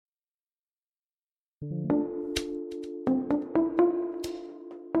You're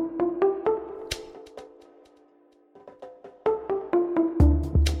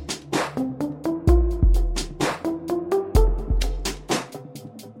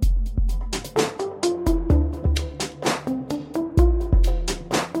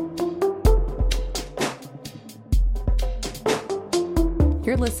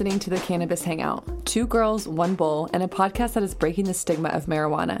listening to the Cannabis Hangout, 2 girls, 1 bowl, and a podcast that is breaking the stigma of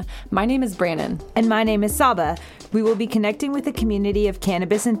marijuana. My name is Brannon. And my name is Saba. We will be connecting with a community of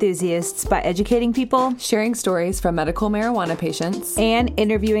cannabis enthusiasts by educating people, Sharing stories from medical marijuana patients, and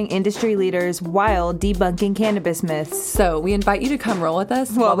interviewing industry leaders while debunking cannabis myths. So we invite you to come roll with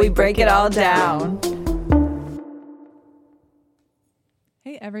us while we break it all down.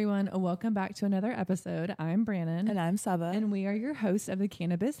 Hey everyone, welcome back to another episode. I'm Brannon. And I'm Saba. And we are your hosts of the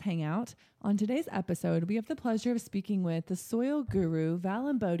Cannabis Hangout. On today's episode, we have the pleasure of speaking with the soil guru,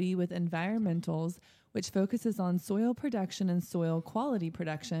 Valin Bodie with Environmentals, which focuses on soil production and soil quality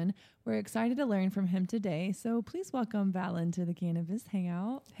production. We're excited to learn from him today. So please welcome Valin to the Cannabis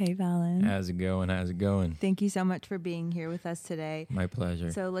Hangout. Hey, Valin. How's it going? Thank you so much for being here with us today. My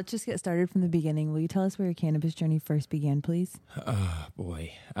pleasure. So let's just get started from the beginning. Will you tell us where your cannabis journey first began, please? Oh,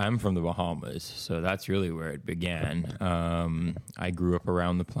 boy. I'm from the Bahamas, so that's really where it began. I grew up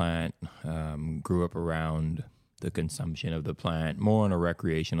around the plant, grew up around the consumption of the plant, more on a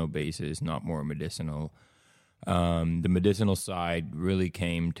recreational basis, not more medicinal. The medicinal side really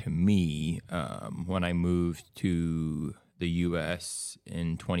came to me when I moved to the U.S.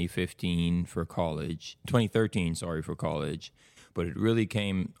 in 2013 for college, but it really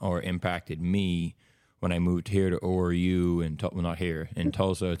came or impacted me when I moved here to ORU, in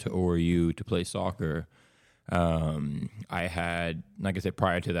Tulsa to ORU to play soccer. I had, like I said,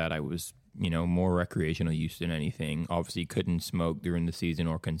 prior to that, I was more recreational use than anything. Obviously couldn't smoke during the season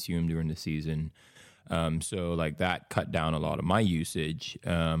or consume during the season. So like that cut down a lot of my usage.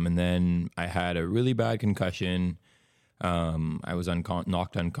 And then I had a really bad concussion. I was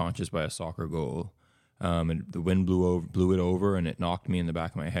knocked unconscious by a soccer goal. And the wind blew it over and it knocked me in the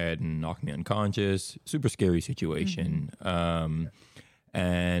back of my head and knocked me unconscious. Super scary situation. Mm-hmm.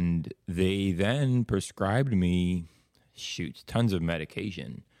 And they then prescribed me tons of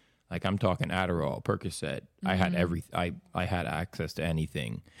medication. Like I'm talking Adderall, Percocet. Mm-hmm. I had I had access to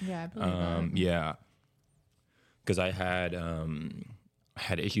anything. Yeah, I believe that. Yeah, because I had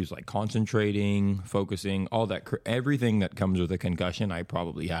issues like concentrating, focusing, all that. Everything that comes with a concussion, I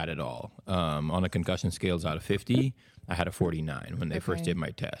probably had it all. On a concussion scales out of 50, I had a 49 when they first did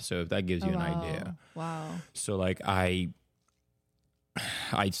my test. So if that gives you an idea. Wow. So like I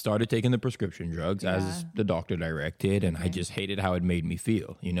started taking the prescription drugs as the doctor directed, and I just hated how it made me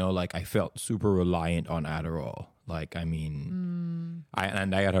feel. Like I felt super reliant on Adderall. Like, I mean, I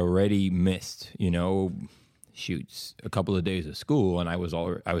had already missed, a couple of days of school, and I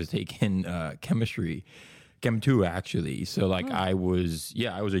was taking chemistry, Chem 2 actually. So like I was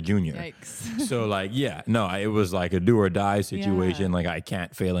a junior. Yikes. So like, it was like a do or die situation. Yeah. Like I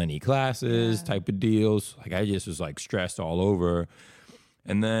can't fail any classes type of deals. Like I just was like stressed all over.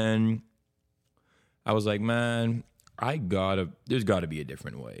 And then I was like, man, there's gotta be a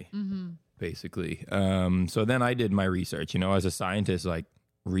different way, basically. So then I did my research, as a scientist, like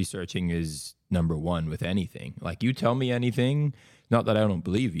researching is number one with anything. Like you tell me anything, not that I don't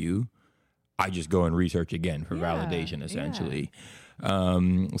believe you, I just go and research again for validation, essentially.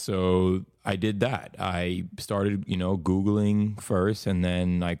 So I did that. I started, Googling first, and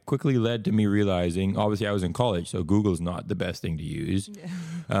then I quickly led to me realizing, obviously I was in college, so Google's not the best thing to use.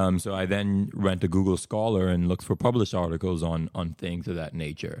 Yeah. So I then went to Google Scholar and looked for published articles on things of that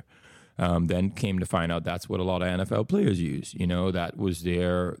nature. Then came to find out that's what a lot of NFL players use. That was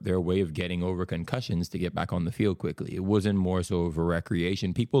their way of getting over concussions to get back on the field quickly. It wasn't more so of a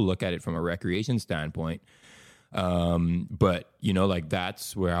recreation. People look at it from a recreation standpoint. But like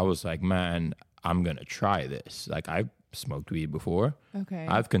that's where I was like, man, I'm going to try this. Like I've smoked weed before. Okay.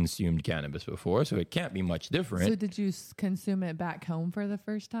 I've consumed cannabis before, so it can't be much different. So did you consume it back home for the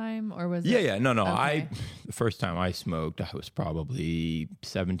first time, or was it? Yeah. No. Okay. The first time I smoked, I was probably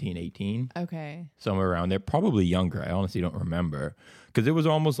 17, 18. Okay. Somewhere around there, probably younger. I honestly don't remember. Because it was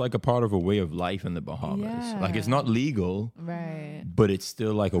almost like a part of a way of life in the Bahamas. Yeah. Like it's not legal, right? But it's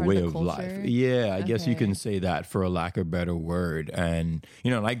still like part a way of life. Yeah, I guess you can say that for a lack of a better word. And,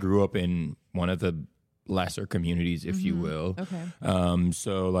 I grew up in one of the lesser communities, if you will. Okay.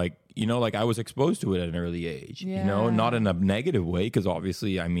 So like, like I was exposed to it at an early age, not in a negative way. Because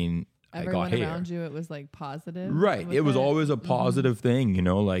obviously, I mean, everyone I got hair around you, it was like positive. Right. It was always a positive thing,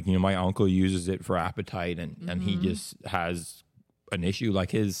 like, my uncle uses it for appetite and he just has an issue.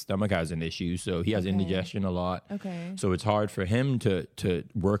 Like his stomach has an issue, so he has indigestion a lot. Okay. So it's hard for him to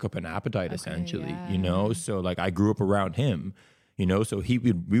work up an appetite essentially, you know? So like I grew up around him, you know, so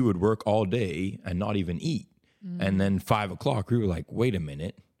we would work all day and not even eat. And then 5 o'clock, we were like, wait a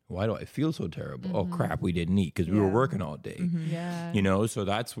minute. Why do I feel so terrible? Oh crap, we didn't eat because we were working all day. Yeah. You know, so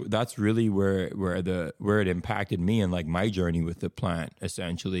that's really where it impacted me and like my journey with the plant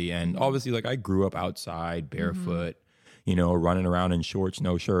essentially. And obviously like I grew up outside barefoot, you know, running around in shorts,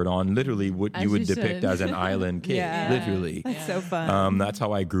 no shirt on, literally what As you would you depict should. as an island kid, literally. That's so fun. That's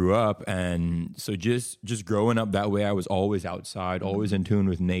how I grew up. And so just growing up that way, I was always outside, always in tune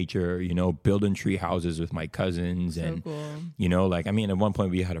with nature, you know, building tree houses with my cousins. And, cool. you know, like, I mean, at one point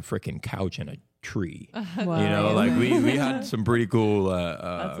we had a freaking couch and a tree, Wow. you know, like we had some pretty cool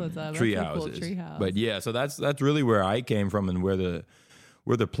what's up. tree That's a cool houses. tree house. But yeah, so that's really where I came from and where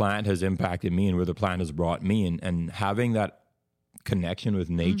the plant has impacted me and where the plant has brought me and having that connection with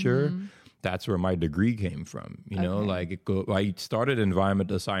nature, that's where my degree came from. You know, like I started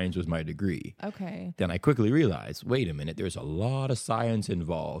environmental science with my degree. Okay. Then I quickly realized, wait a minute, there's a lot of science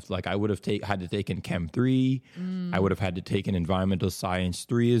involved. Like I would have had to take in Chem 3. I would have had to take in environmental science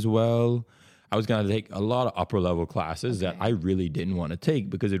 3 as well. I was going to take a lot of upper level classes that I really didn't want to take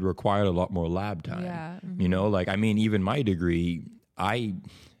because it required a lot more lab time. Yeah. You know, like, I mean, even my degree, I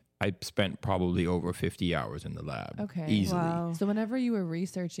spent probably over 50 hours in the lab. Okay. Easily. Wow. So whenever you were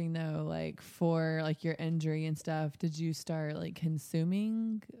researching though, like for like your injury and stuff, did you start like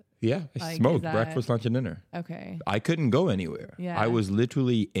consuming? Yeah, I Like, smoked is that- breakfast, lunch, and dinner. Okay. I couldn't go anywhere. Yeah. I was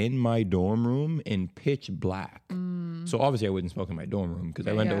literally in my dorm room in pitch black. So obviously I wouldn't smoke in my dorm room because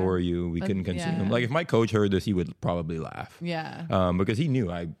I went to Yeah. ORU. We couldn't consume. yeah. Like if my coach heard this, he would probably laugh. Yeah. Because he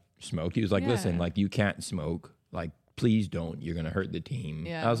knew I smoked. He was like, listen, Yeah. like you can't smoke. Like, please don't. You're going to hurt the team.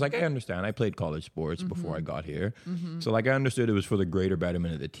 Yeah. I was like, I understand. I played college sports before I got here. So like I understood it was for the greater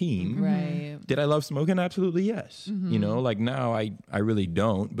betterment of the team. Right. Did I love smoking? Absolutely, yes. You know, like now I really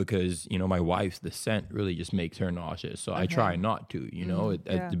don't because, you know, my wife's, the scent really just makes her nauseous. So I try not to, you know,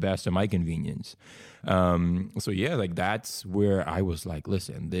 at the best of my convenience. So yeah, like that's where I was like,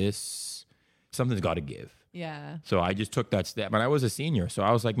 listen, something's got to give. Yeah. So I just took that step, and I was a senior. So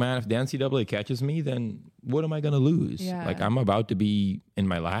I was like, man, if the NCAA catches me, then what am I going to lose? Yeah. Like I'm about to be in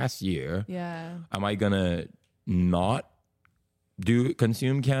my last year. Yeah. Am I going to not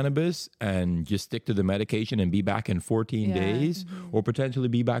consume cannabis and just stick to the medication and be back in 14 days or potentially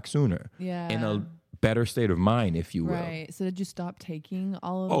be back sooner Yeah. in a better state of mind, if you will? Right. So did you stop taking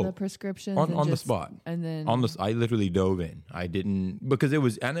all of the prescriptions on and the just- spot. And then I literally dove in. I didn't because it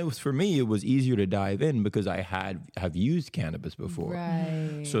was for me it was easier to dive in because I have used cannabis before.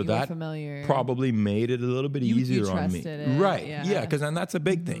 Right. So You were that familiar. probably made it a little bit You easier on me. trusted it, Right. yeah. Yeah, because that's a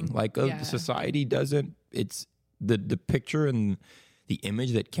big thing. Like Yeah. society doesn't it's the picture and the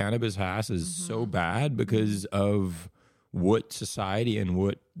image that cannabis has is so bad because of what society and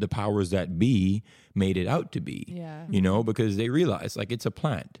what the powers that be made it out to be. Yeah. You know, because they realize like it's a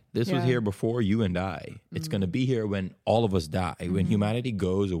plant. This was Yeah. here before you and I. It's going to be here when all of us die. When humanity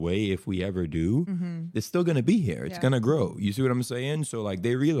goes away, if we ever do, it's still going to be here. It's going to grow. You see what I'm saying? So like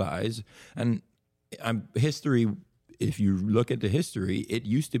they realize, and history, if you look into history, it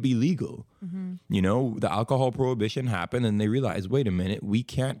used to be legal. You know, the alcohol prohibition happened and they realized, wait a minute, we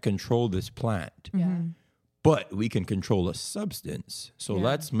can't control this plant. Yeah. But we can control a substance. So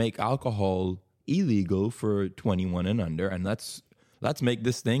let's make alcohol illegal for 21 and under, and let's make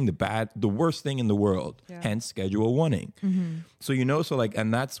this thing the worst thing in the world. Hence Schedule 1ing. So you know, so like,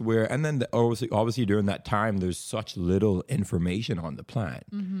 and that's where, and then obviously during that time, there's such little information on the plant.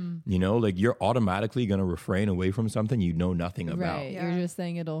 You know, like you're automatically going to refrain away from something you know nothing about. Right. Yeah. You're just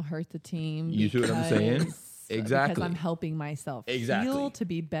saying it'll hurt the team. You see what I'm saying? because- Exactly. Because I'm helping myself Exactly. feel to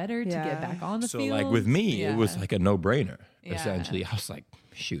be better, to Yeah. get back on the So field. like with me, it was Yeah. like a no-brainer. Yeah. Essentially, I was like,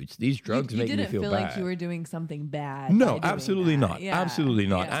 shoots, these drugs you make me didn't feel feel bad. like you were doing something bad. by No, doing absolutely that. not. Yeah. Absolutely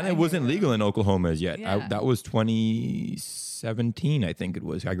not. Yeah, And I it hear wasn't you. legal in Oklahoma as yet. Yeah. That was 2017, I think it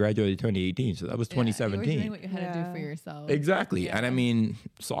was. I graduated 2018, so that was Yeah, you were 2017. doing what you had to do Yeah. for yourself. Exactly. Yeah. And I mean,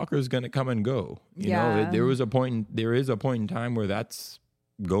 soccer is going to come and go. You Yeah. know, there is a point in time where that's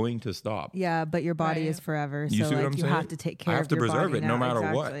going to stop. Yeah, but your body Right. is forever. You So see what like I'm you saying? have to take care I of have to your preserve body it no now.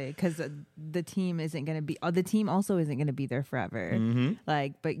 matter what. Because the team isn't going to be. The team also isn't going to be there forever. Mm-hmm.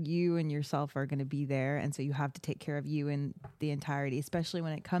 Like, but you and yourself are going to be there, and so you have to take care of you in the entirety, especially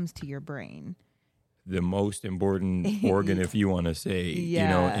when it comes to your brain. The most important organ, if you want to say, you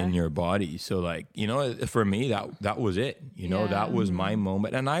know, Yeah. in your body. So like, you know, for me, that was it. You know, Yeah. that was my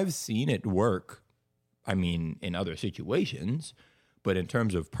moment. And I've seen it work, I mean, in other situations. But in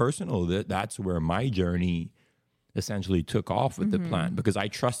terms of personal, that's where my journey essentially took off with the plant because I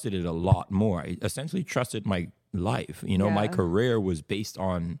trusted it a lot more. I essentially trusted my life. You know, my career was based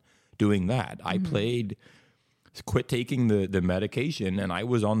on doing that. I quit taking the medication, and I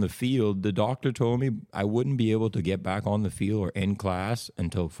was on the field. The doctor told me I wouldn't be able to get back on the field or in class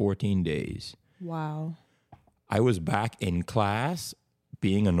until 14 days. Wow. I was back in class,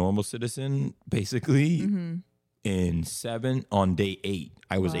 being a normal citizen, basically, on day 8.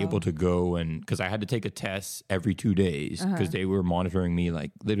 I was able to go, and because I had to take a test every 2 days because they were monitoring me.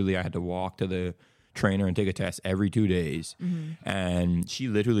 Like, literally, I had to walk to the trainer and take a test every 2 days. And she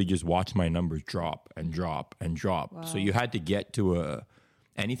literally just watched my numbers drop and drop and drop. Wow. So you had to get to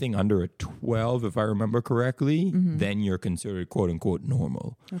anything under a 12, if I remember correctly, then you're considered quote unquote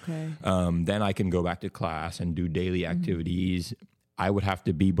normal. Okay. Then I can go back to class and do daily activities. I would have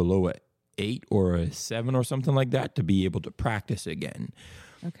to be below a 8 or a 7 or something like that to be able to practice again.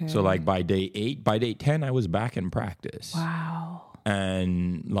 Okay. So like by day 10, I was back in practice. Wow.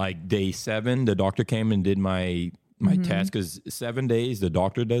 And like day 7, the doctor came and did my test, because 7 days the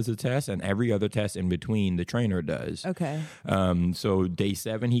doctor does the test, and every other test in between the trainer does. Okay. So day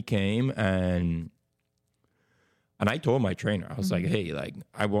 7 he came, and I told my trainer, I was like, hey, like,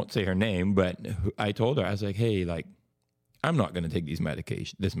 I won't say her name, but I told her, I was like, hey, like, I'm not going to take this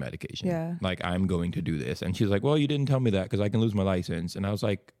medication. Yeah. Like, I'm going to do this. And she's like, well, you didn't tell me that because I can lose my license. And I was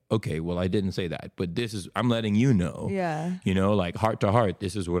like, okay, well, I didn't say that, but I'm letting you know. Yeah. You know, like, heart to heart,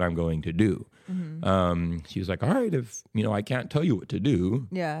 this is what I'm going to do. She was like, all right, if, I can't tell you what to do.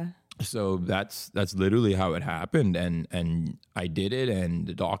 Yeah. So that's literally how it happened. And I did it, and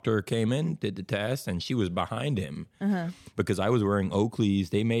the doctor came in, did the test, and she was behind him because I was wearing Oakleys.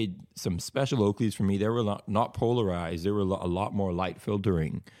 They made some special Oakleys for me. They were not polarized. They were a lot more light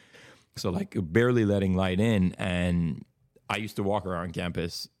filtering. So like barely letting light in. And I used to walk around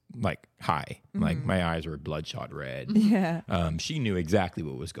campus like high, like my eyes were bloodshot red. Yeah. She knew exactly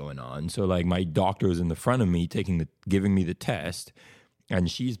what was going on. So like my doctor was in the front of me giving me the test, and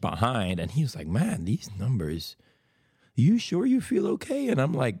she's behind, and he was like, man, these numbers, you sure you feel okay? And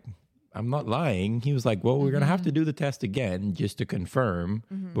I'm like, I'm not lying. He was like, well, we're going to have to do the test again just to confirm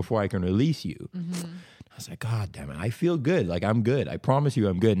before I can release you. I was like, God damn it, I feel good. Like, I'm good. I promise you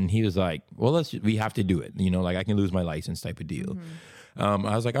I'm good. And he was like, well, we have to do it. Like, I can lose my license type of deal. I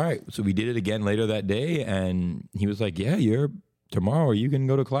was like, all right. So we did it again later that day, and he was like, yeah, tomorrow you can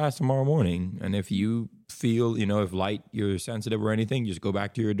go to class tomorrow morning. And if you feel, if you're sensitive or anything, just go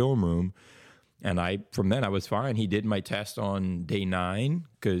back to your dorm room. And from then I was fine. He did my test on day 9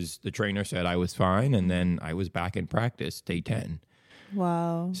 because the trainer said I was fine. And then I was back in practice day 10.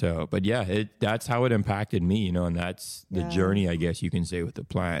 Wow. So, but yeah, that's how it impacted me, and that's the journey, I guess you can say, with the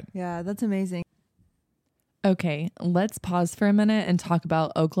plant. Yeah, that's amazing. Okay, let's pause for a minute and talk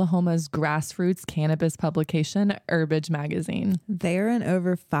about Oklahoma's grassroots cannabis publication, Herbage Magazine. They are in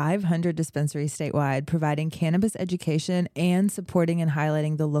over 500 dispensaries statewide, providing cannabis education and supporting and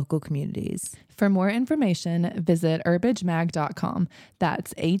highlighting the local communities. For more information, visit herbagemag.com.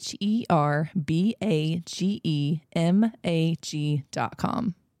 That's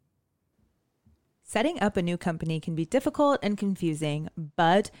HERBAGEMAG.com. Setting up a new company can be difficult and confusing,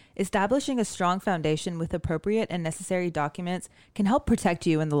 but establishing a strong foundation with appropriate and necessary documents can help protect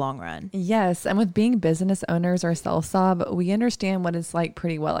you in the long run. Yes, and with being business owners ourselves, we understand what it's like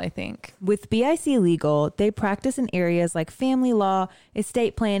pretty well, I think. With BIC Legal, they practice in areas like family law,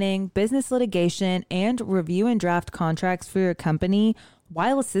 estate planning, business litigation, and review and draft contracts for your company,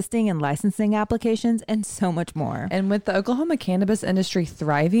 while assisting in licensing applications and so much more. And with the Oklahoma cannabis industry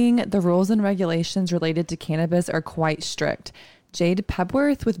thriving, the rules and regulations related to cannabis are quite strict. Jade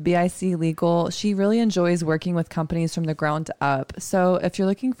Pepworth with BIC Legal, she really enjoys working with companies from the ground up. So if you're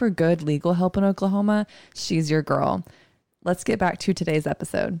looking for good legal help in Oklahoma, she's your girl. Let's get back to today's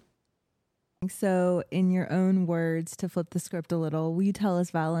episode. So in your own words, to flip the script a little, will you tell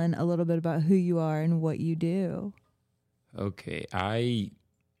us, Valin, a little bit about who you are and what you do? Okay, I'm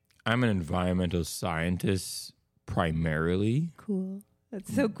an environmental scientist primarily. Cool.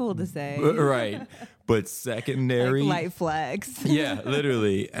 That's so cool to say. Right. But secondary. Like light flex. Yeah,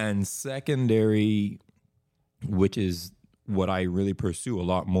 literally. And secondary, which is what I really pursue a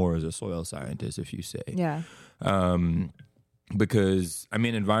lot more as a soil scientist, if you say. Yeah. Because,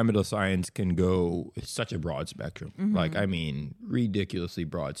 environmental science can go, it's such a broad spectrum. Ridiculously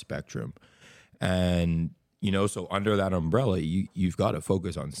broad spectrum. And so under that umbrella, you've got to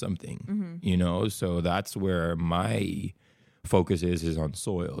focus on something, so that's where my focus is on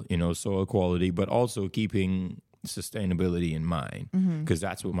soil, soil quality, but also keeping sustainability in mind, because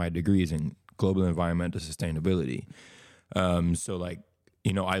that's what my degree is in, global environmental sustainability. So like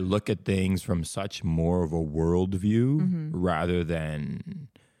you know, I look at things from such more of a worldview rather than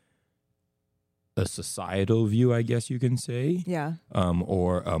a societal view, I guess you can say. Yeah.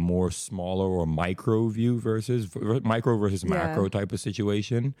 Or a more smaller or micro view versus macro type of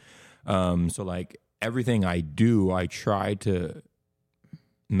situation. So like everything I do, I try to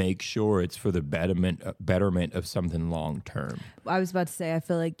make sure it's for the betterment of something long term. I was about to say, I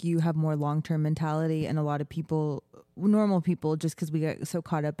feel like you have more long-term mentality, and a lot of people, normal people, just because we get so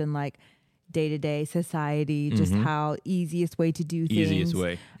caught up in like day-to-day society, just how easiest way to do things. Easiest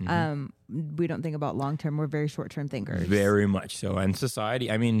way. We don't think about long-term. We're very short-term thinkers. Very much so. And society,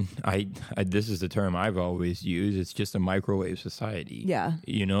 I mean, I this is the term I've always used. It's just a microwave society. Yeah.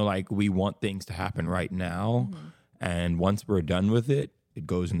 You know, like we want things to happen right now. And once we're done with it, it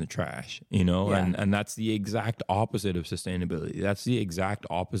goes in the trash, you know, Yeah. and that's the exact opposite of sustainability. That's the exact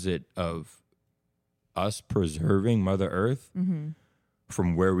opposite of us preserving Mother Earth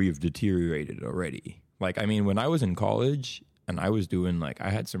from where we've deteriorated already. Like, I mean, when I was in college and I was doing like, I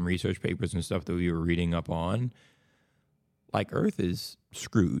had some research papers and stuff that we were reading up on, like Earth is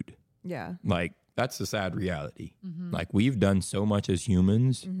screwed. Yeah. Like, that's the sad reality. Like, we've done so much as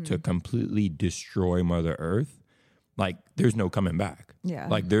humans to completely destroy Mother Earth. Like, there's no coming back. Yeah.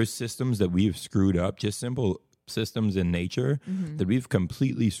 Like, there's systems that we've screwed up, just simple systems in nature that we've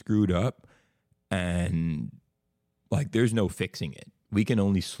completely screwed up. And, like, there's no fixing it. We can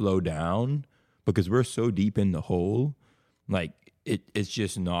only slow down because we're so deep in the hole. Like, it's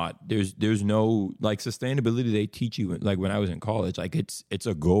just not, there's no, like, sustainability they teach you, like, when I was in college, like, it's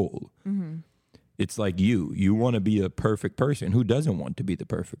a goal. It's like you want to be a perfect person. Who doesn't want to be the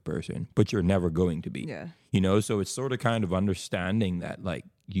perfect person? But you're never going to be. Yeah. You know, so it's sort of kind of understanding that like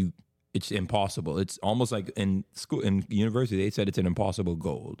it's impossible. It's almost like in school, in university, they said it's an impossible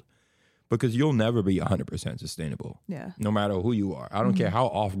goal because you'll never be 100% sustainable. Yeah. No matter who you are. I don't care how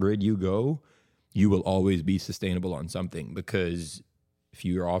off grid you go, you will always be sustainable on something because if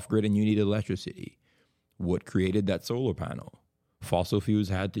you're off grid and you need electricity, what created that solar panel? Fossil fuels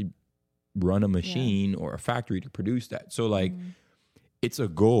had to run a machine or a factory to produce that. So like it's a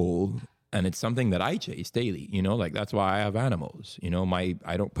goal and it's something that I chase daily, you know, like that's why I have animals, you know,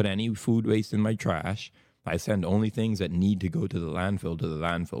 I don't put any food waste in my trash. I send only things that need to go to the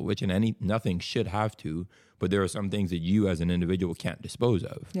landfill, which nothing should have to, but there are some things that you as an individual can't dispose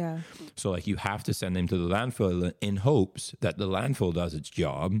of. Yeah. So like you have to send them to the landfill in hopes that the landfill does its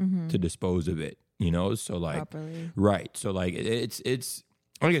job to dispose of it, you know? So like, Properly. right. So like it's,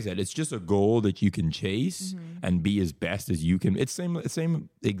 like I said, it's just a goal that you can chase and be as best as you can. It's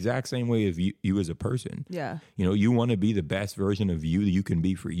exact same way of you as a person. Yeah. You know, you want to be the best version of you that you can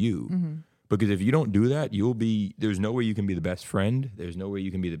be for you. Because if you don't do that, there's no way you can be the best friend. There's no way you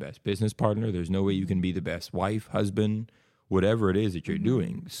can be the best business partner. There's no way you can be the best wife, husband, whatever it is that you're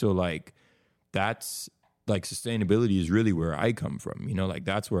doing. So like, that's like sustainability is really where I come from. You know, like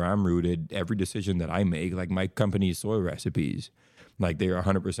that's where I'm rooted. Every decision that I make, like my company's soy recipes, like they are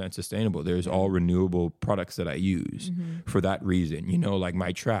 100% sustainable. There's all renewable products that I use for that reason. You know, like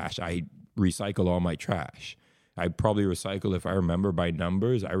my trash, I recycle all my trash. I probably recycle, if I remember by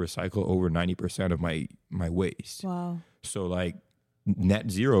numbers, I recycle over 90% of my waste. Wow. So like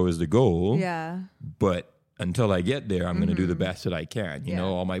net zero is the goal. Yeah. But until I get there, I'm going to do the best that I can. You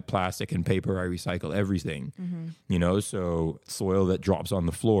know, all my plastic and paper, I recycle everything. You know, so soil that drops on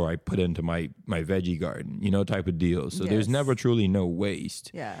the floor, I put into my veggie garden, you know, type of deal. So there's never truly no waste.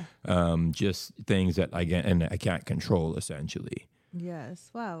 Yeah. Just things that I can't control, essentially.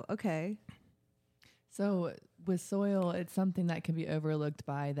 Yes. Wow. Okay. So with soil, it's something that can be overlooked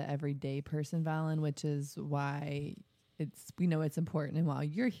by the everyday person, Valin, which is why we know it's important. And while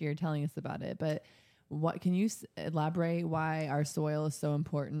you're here telling us about it, but what can you elaborate why our soil is so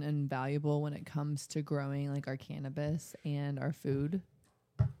important and valuable when it comes to growing like our cannabis and our food?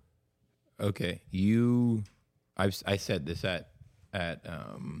 Okay, I said this at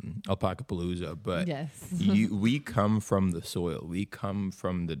Alpacapalooza, but yes, we come from the soil, we come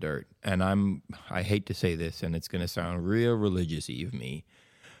from the dirt, and I hate to say this, and it's going to sound real religious-y of me,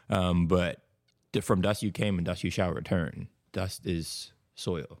 but from dust you came and dust you shall return. Dust is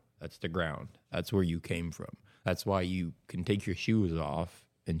soil. That's the ground. That's where you came from. That's why you can take your shoes off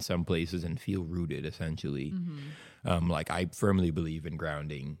in some places and feel rooted, essentially. Like I firmly believe in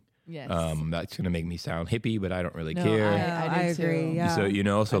grounding. yes. That's going to make me sound hippie, but I don't really No, care. I do agree. too. Yeah. So, you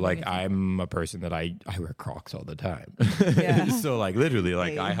know, so I like think it's I'm a person that I wear Crocs all the time. Yeah. So like literally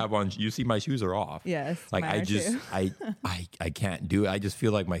like Hey. I have on, you see my shoes are off. Yes. Like mine I are just, too. I can't do it. I just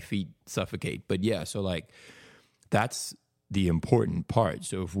feel like my feet suffocate. But yeah, so like that's the important part.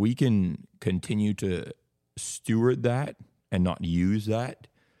 So if we can continue to steward that and not use that,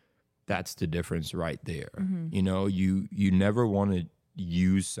 that's the difference right there. You know, you never want to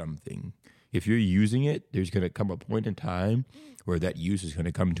use something. If you're using it, there's going to come a point in time where that use is going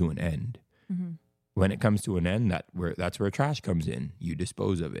to come to an end. When it comes to an end, that's where trash comes in. You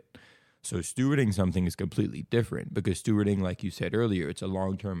dispose of it. So stewarding something is completely different, because stewarding, like you said earlier, it's a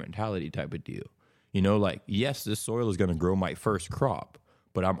long-term mentality type of deal. You know, like, yes, this soil is going to grow my first crop,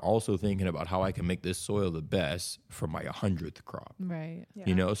 but I'm also thinking about how I can make this soil the best for my 100th crop. Right. Yeah.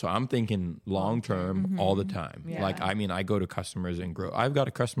 You know, so I'm thinking long term all the time. Yeah. Like, I mean, I go to customers and grow. I've got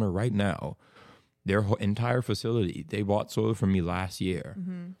a customer right now, their entire facility, they bought soil from me last year.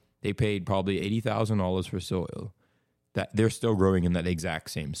 They paid probably $80,000 for soil that they're still growing in that exact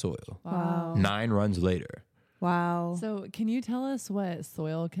same soil. Wow. 9 runs later. Wow. So can you tell us what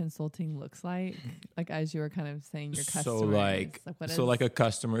soil consulting looks like? Like, as you were kind of saying, your customers. Like a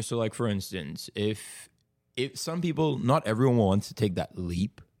customer. So like, for instance, if some people, not everyone wants to take that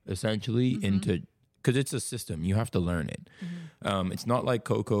leap essentially into, because it's a system, you have to learn it. It's not like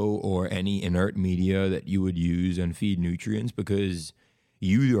cocoa or any inert media that you would use and feed nutrients, because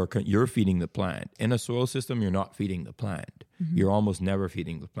you're feeding the plant. In a soil system, you're not feeding the plant. You're almost never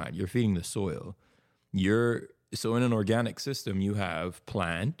feeding the plant. You're feeding the soil. So in an organic system, you have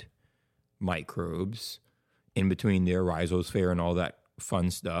plant, microbes, in between there, rhizosphere and all that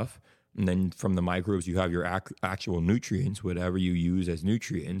fun stuff. And then from the microbes, you have your actual nutrients, whatever you use as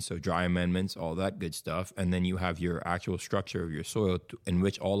nutrients, so dry amendments, all that good stuff. And then you have your actual structure of your soil in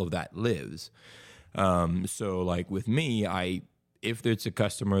which all of that lives. So like with me, if there's a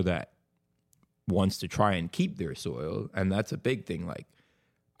customer that wants to try and keep their soil, and that's a big thing, like,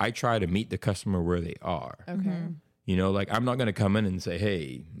 I try to meet the customer where they are. Okay. You know, like, I'm not going to come in and say,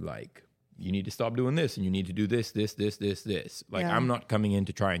 hey, like, you need to stop doing this and you need to do this. Like, I'm not coming in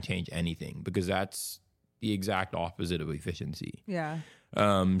to try and change anything, because that's the exact opposite of efficiency. Yeah.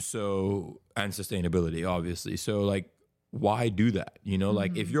 So, and sustainability, obviously. So, like, why do that? You know,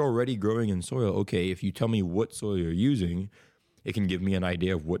 like, if you're already growing in soil, okay, if you tell me what soil you're using, it can give me an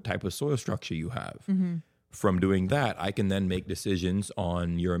idea of what type of soil structure you have. From doing that, I can then make decisions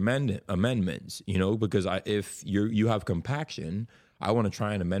on your amendments, you know, because if you have compaction, I want to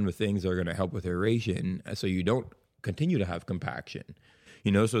try and amend with things that are going to help with aeration, so you don't continue to have compaction,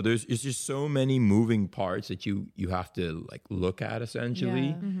 you know. So it's just so many moving parts that you have to like look at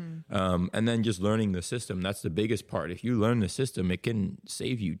essentially. And then just learning the system, that's the biggest part. If you learn the system, it can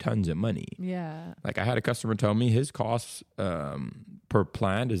save you tons of money. Yeah. Like, I had a customer tell me his costs per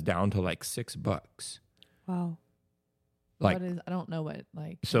plant is down to like $6. Wow. Like, I don't know what,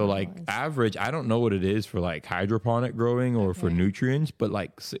 like. so like average, I don't know what it is for like hydroponic growing or for nutrients, but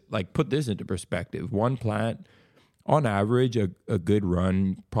like put this into perspective. One plant, on average, a good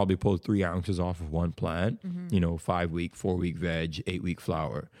run probably pulls 3 ounces off of one plant, you know, 5-week, 4-week veg, 8-week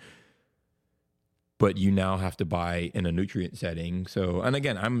flower. But you now have to buy in a nutrient setting. So, and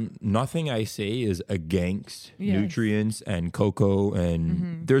again, nothing I say is against nutrients and cocoa,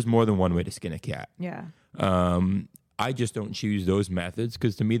 and there's more than one way to skin a cat. Yeah. I just don't choose those methods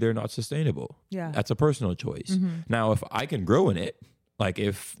because to me they're not sustainable. Yeah. That's a personal choice. Now, if I can grow in it, like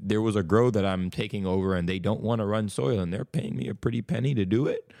if there was a grow that I'm taking over and they don't want to run soil and they're paying me a pretty penny to do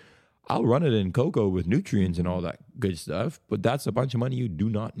it, I'll run it in cocoa with nutrients and all that good stuff. But that's a bunch of money you do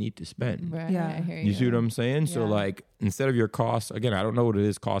not need to spend. Right. Yeah. I hear You see what I'm saying? So like, instead of your cost, again, I don't know what it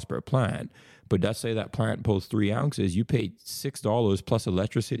is cost per plant, but let's say that plant pulls 3 ounces, you paid $6 plus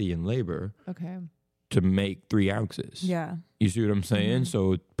electricity and labor Okay. to make 3 ounces. Yeah. You see what I'm saying?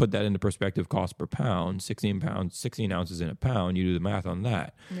 So put that into perspective, cost per pound, 16 ounces in a pound, you do the math on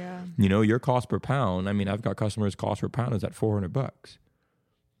that. Yeah. You know, your cost per pound, I mean, I've got customers' cost per pound is at $400.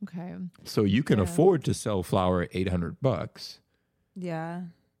 Okay. So you can afford to sell flour at $800. Yeah.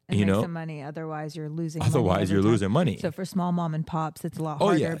 And You make know? some money. Otherwise, you're losing. Otherwise, you're losing money. So for small mom and pops, it's a lot Oh,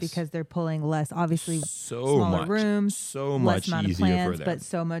 harder yes. because they're pulling less. Obviously, So smaller much, rooms, so less much amount of easier plants, for them. but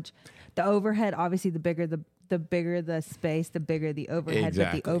so much. The overhead, obviously, the bigger the space, the bigger the overhead.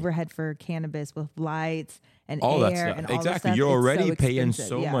 Exactly. But the overhead for cannabis with lights and all that air stuff. and all Exactly. that stuff, You're it's already so paying expensive.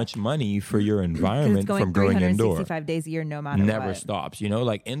 so Yeah. much money for your 'Cause environment it's going from growing indoor. 365 days a year, no matter Never what. stops. You know,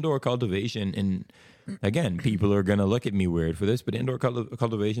 like indoor cultivation, and again, people are going to look at me weird for this, but indoor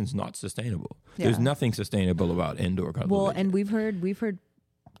cultivation is not sustainable. There's Yeah. nothing sustainable about indoor cultivation. Well, and we've heard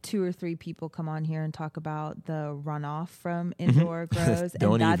 2 or 3 people come on here and talk about the runoff from indoor grows,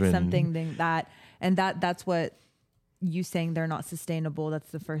 Don't and that's even- something that's what you saying they're not sustainable. That's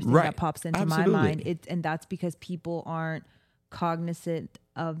the first thing Right. that pops into Absolutely. my mind. And that's because people aren't cognizant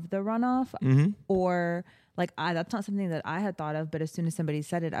of the runoff, or like that's not something that I had thought of. But as soon as somebody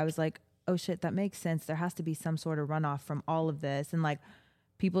said it, I was like, oh shit, that makes sense. There has to be some sort of runoff from all of this. And like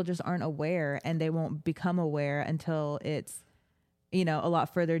people just aren't aware, and they won't become aware until it's, you know, a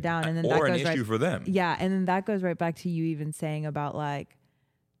lot further down. And then or that an goes issue for them. Yeah. And then that goes right back to you even saying about like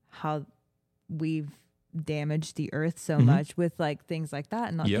how we've damaged the earth so much with like things like that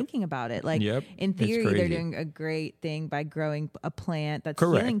and not thinking about it. Like in theory, they're doing a great thing by growing a plant that's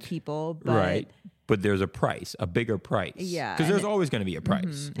healing people. But But there's a price, a bigger price. Yeah. Because there's always going to be a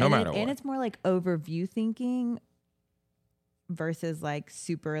price, no matter what. And it's more like overview thinking versus like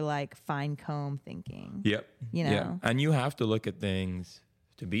super like fine comb thinking. Yep. You know? Yeah. And you have to look at things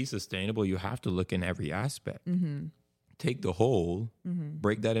to be sustainable. You have to look in every aspect. Take the whole,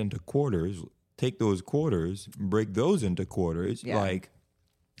 break that into quarters, take those quarters, break those into quarters. Yeah. Like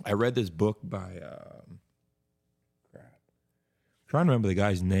I read this book by, trying to remember the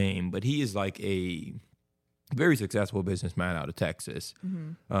guy's name, but he is like a very successful businessman out of Texas.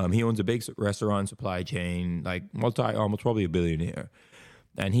 He owns a big restaurant supply chain, like almost probably a billionaire.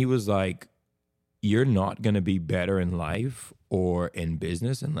 And he was like, you're not going to be better in life or in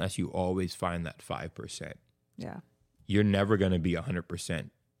business unless you always find that 5%. Yeah. You're never going to be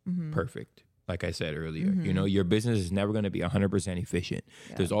 100% perfect. Like I said earlier, you know, your business is never going to be 100% efficient.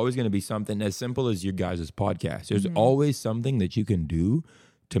 Yeah. There's always going to be something as simple as your guys' podcast. There's always something that you can do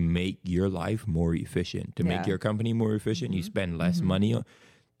to make your life more efficient, to make your company more efficient. You spend less money.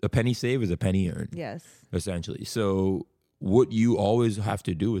 A penny saved is a penny earned. Yes. Essentially. So what you always have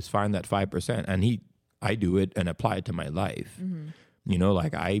to do is find that 5%. And I do it and apply it to my life. You know,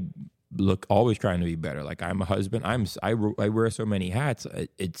 like I always trying to be better. Like I'm a husband. I wear so many hats.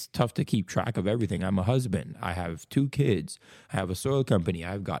 It's tough to keep track of everything. I'm a husband. I have 2 kids. I have a soil company.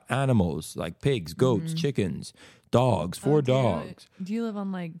 I've got animals like pigs, goats, chickens, dogs, 4 dogs. Do you live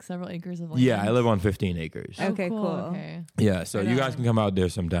on like several acres of land? Yeah, I live on 15 acres. Okay, cool. Okay. Yeah, so you guys can come out there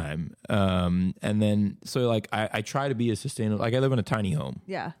sometime. And then, so like I try to be a sustainable, like I live in a tiny home.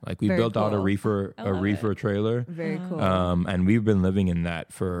 Yeah. Like we built out a reefer trailer. Very cool. And we've been living in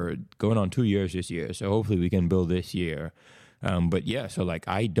that for going on 2 years this year. So hopefully we can build this year. But yeah, so like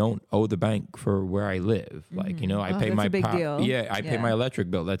I don't owe the bank for where I live. Like, you know, I pay my big deal. Yeah, I pay my electric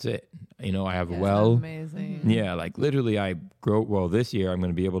bill. That's it. You know, I have a well. Amazing. Yeah, like literally this year I'm going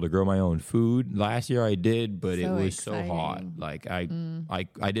to be able to grow my own food. Last year I did, but it was so hot. Like I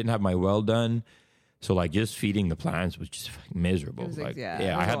didn't have my well done. So like just feeding the plants was just miserable. Like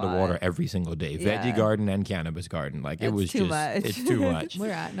I had to water every single day. Veggie garden and cannabis garden. Like it was too much. It's too much.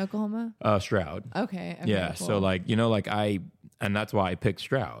 Where at in Oklahoma? Stroud. Okay. Yeah. Cool. So like, you know, like and that's why I picked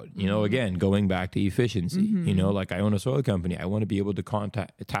Stroud. You know, again, going back to efficiency. You know, like I own a soil company. I want to be able to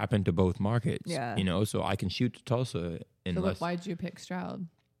tap into both markets. Yeah. You know, so I can shoot to Tulsa in So less why'd you pick Stroud?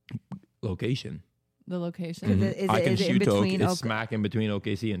 Location. The location? I can shoot to it's smack in between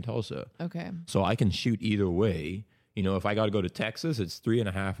OKC and Tulsa. Okay. So I can shoot either way. You know, if I got to go to Texas, it's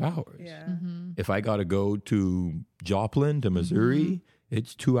 3.5 hours. Yeah. If I got to go to Joplin, to Missouri,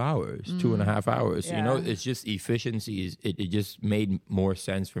 it's 2 hours, 2.5 hours. Yeah. You know, it's just efficiencies. It just made more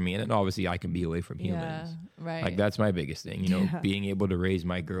sense for me. And then obviously I can be away from humans. Right. Like that's my biggest thing, you know, being able to raise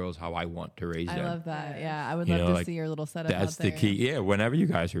my girls how I want to raise them. I love that. Yeah. I would You love know, to like, see your little setup That's out there. the key. Yeah. Whenever you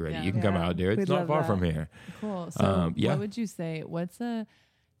guys are ready, you can come out there. It's We'd not love far that. from here. Cool. So yeah. what would you say?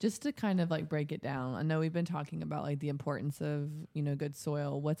 Just to kind of like break it down, I know we've been talking about like the importance of, you know, good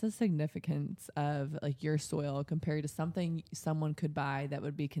soil. What's the significance of like your soil compared to something someone could buy that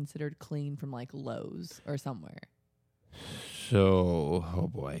would be considered clean from like Lowe's or somewhere? So, oh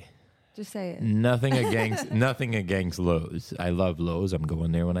boy. Just say it. Nothing against Lowe's. I love Lowe's. I'm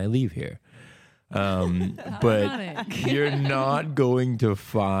going there when I leave here. But you're not going to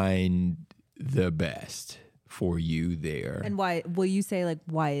find the best for you there. And why will you say like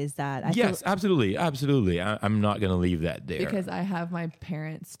why is that? Yes, absolutely. I'm not going to leave that there. Because I have my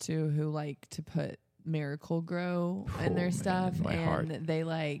parents too who like to put Miracle Grow in their stuff, and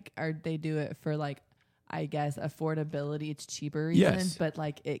they do it for like, I guess, affordability. It's cheaper reasons, but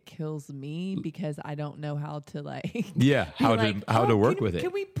like it kills me because I don't know how to like how to work with it.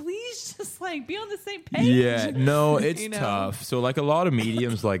 Can we please just like be on the same page? Yeah, no, it's You know? tough. So like a lot of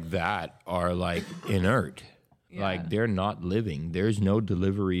mediums like that are like inert. Yeah. Like they're not living. There's no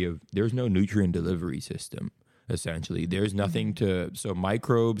nutrient delivery system, essentially. There's nothing so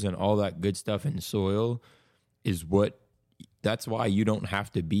microbes and all that good stuff in soil that's why you don't have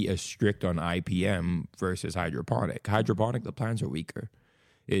to be as strict on IPM versus hydroponic. Hydroponic, the plants are weaker.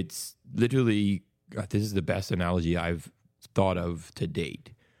 It's literally, this is the best analogy I've thought of to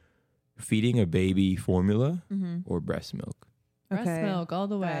date. Feeding a baby formula or breast milk. Breast milk all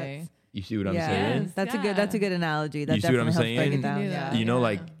the way. You see what I'm saying? That's a good analogy. That you see what I'm definitely helps break it saying? down. You know,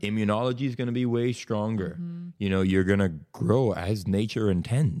 like immunology is going to be way stronger. You know, you're going to grow as nature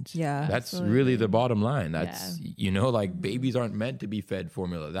intends. Yeah. That's really the bottom line. That's, you know, like babies aren't meant to be fed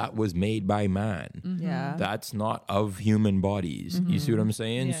formula. That was made by man. Yeah. That's not of human bodies. You see what I'm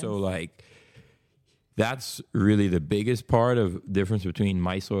saying? Yes. So like, that's really the biggest part of difference between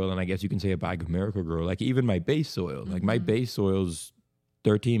my soil and I guess you can say a bag of Miracle-Gro. Like even my base soil, like my base soil's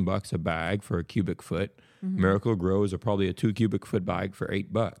 $13 a bag for a cubic foot. Miracle-Gros are probably a 2 cubic foot bag for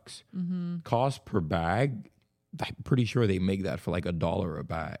 $8. Cost per bag, I'm pretty sure they make that for like $1 a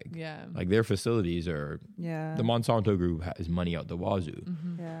bag. Yeah. Like their facilities are, the Monsanto group has money out the wazoo.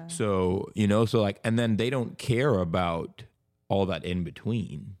 Yeah. So, you know, so like, and then they don't care about all that in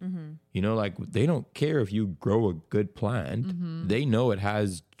between. You know, like they don't care if you grow a good plant. They know it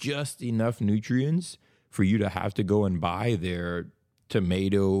has just enough nutrients for you to have to go and buy their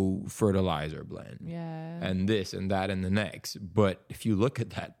tomato fertilizer blend. Yeah. And this and that and the next. But if you look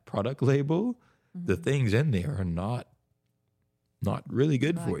at that product label, the things in there are not really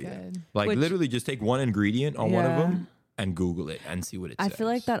good for you. Like literally just take one ingredient on one of them and Google it and see what it says. I feel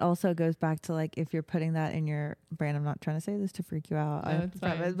like that also goes back to like if you're putting that in your brand. I'm not trying to say this to freak you out, No, it's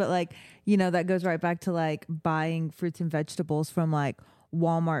fine. but like, you know, that goes right back to like buying fruits and vegetables from like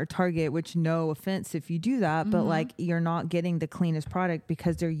Walmart or Target, which no offense if you do that, but like you're not getting the cleanest product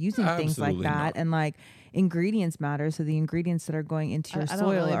because they're using things like that. And like ingredients matter. So the ingredients that are going into your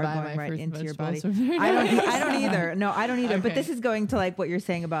soil are going right into your body. I don't either. No, I don't either. Okay. But this is going to like what you're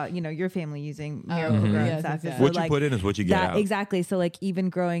saying about, you know, your family using Miracle-Gro and stuff. So what you put in is what you get out. Exactly. So like even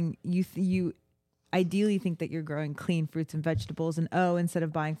growing, you ideally think that you're growing clean fruits and vegetables and instead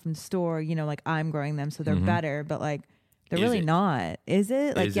of buying from the store, you know, like I'm growing them so they're better, but like they're really not. Is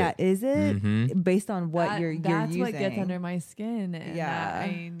it? Like, is it? Based on what you're using. That's what gets under my skin. And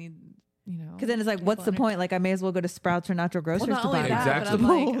I need, you know. Because then it's like, what's the point? Like, I may as well go to Sprouts or Natural Grocers to buy that, but I'm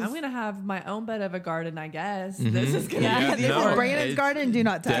like, I'm going to have my own bed of a garden, I guess. This is going to be Brandon's garden. Do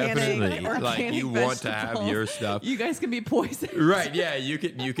not touch. Definitely. Like, you want to have your stuff. You guys can be poisoned. Right. Yeah. You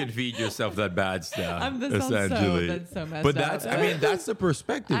can feed yourself that bad stuff. Essentially. That's so messed but up. that's the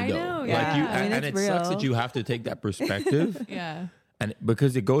perspective, though. I know. Like Yeah. it sucks that you have to take that perspective. Yeah. And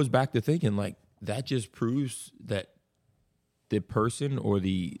because it goes back to thinking, like, that just proves that the person or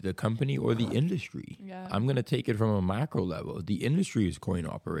the company or the industry. Yeah. I'm going to take it from a macro level. The industry is coin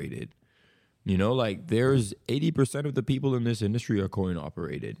operated. You know, like there's 80% of the people in this industry are coin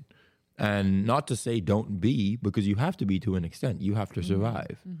operated. And not to say don't be, because you have to be to an extent. You have to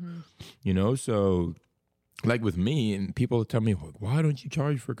survive. You know, so like with me, and people tell me, why don't you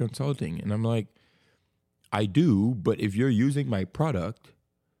charge for consulting? And I'm like, I do, but if you're using my product,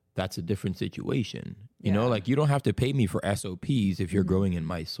 that's a different situation. You know, like you don't have to pay me for SOPs if you're growing in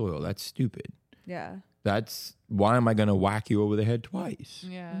my soil. That's stupid. Yeah. That's why am I going to whack you over the head twice?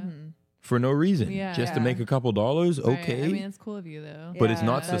 Yeah. For no reason. Just to make a couple dollars. Okay. I mean, it's cool of you though. But it's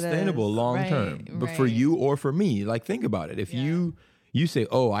not sustainable long term. But for you or for me, like think about it. If you say,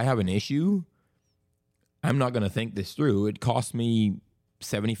 oh, I have an issue, I'm not going to think this through. It cost me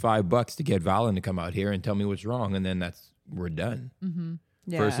 $75 to get Valin to come out here and tell me what's wrong. And then we're done.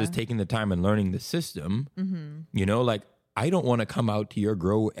 Versus taking the time and learning the system. You know, like I don't want to come out to your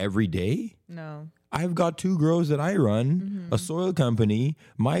grow every day. No. I've got 2 grows that I run, a soil company,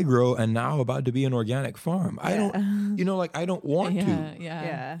 my grow, and now about to be an organic farm. I don't, you know, like I don't want to.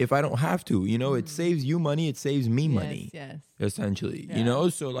 Yeah. If I don't have to, you know, it saves you money, it saves me money. Yes. Essentially, you know,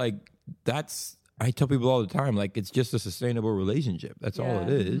 so like I tell people all the time, like it's just a sustainable relationship. That's all it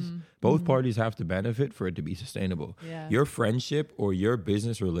is. Both parties have to benefit for it to be sustainable. Your friendship or your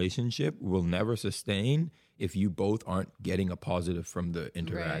business relationship will never sustain if you both aren't getting a positive from the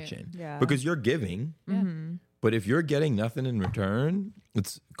interaction. Because you're giving, but if you're getting nothing in return,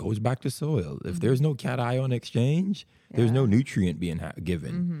 it goes back to soil. If there's no cation exchange, there's no nutrient being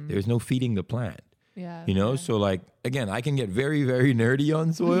given. There's no feeding the plant. You know, so like, again, I can get very, very nerdy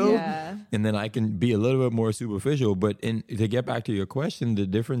on soil and then I can be a little bit more superficial. But to get back to your question, the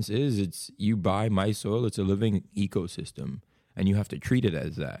difference is you buy my soil, it's a living ecosystem and you have to treat it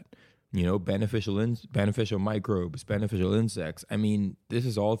as that. You know, beneficial microbes, beneficial insects. I mean, this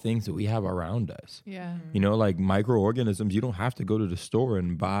is all things that we have around us. You know, like microorganisms, you don't have to go to the store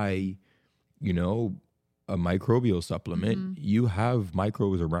and buy, you know, a microbial supplement. You have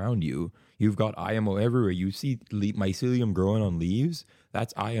microbes around you. You've got IMO everywhere. You see mycelium growing on leaves.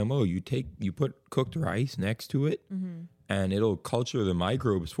 That's IMO. You put cooked rice next to it, and it'll culture the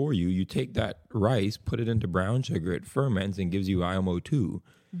microbes for you. You take that rice, put it into brown sugar, it ferments and gives you IMO2.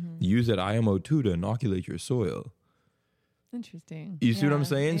 Use that IMO2 to inoculate your soil. Interesting. You see what I'm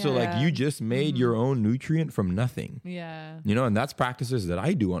saying? So like you just made your own nutrient from nothing. Yeah. You know, and that's practices that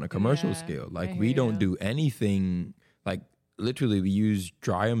I do on a commercial scale. Like we don't do anything, like literally we use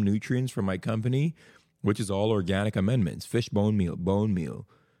Dryam nutrients from my company, which is all organic amendments, fish bone meal,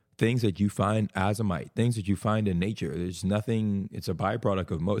 things that you find azomite, things that you find in nature. There's nothing, it's a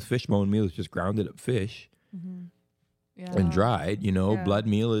byproduct of most fish bone meal is just grounded up fish and dried, you know, blood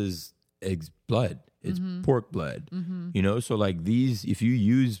meal is eggs blood. It's pork blood, you know? So like these, if you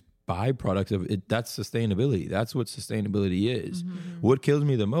use byproducts of it, that's sustainability. That's what sustainability is. What kills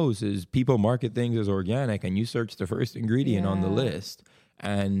me the most is people market things as organic and you search the first ingredient on the list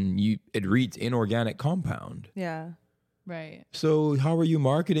and it reads inorganic compound. Yeah. Right. So how are you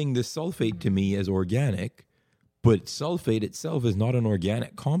marketing this sulfate to me as organic? But sulfate itself is not an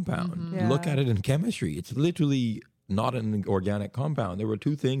organic compound. Look at it in chemistry. It's literally not an organic compound. There were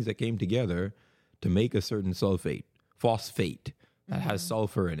two things that came together to make a certain sulfate, phosphate, that has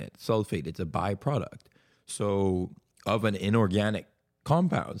sulfur in it. Sulfate, it's a byproduct. So of an inorganic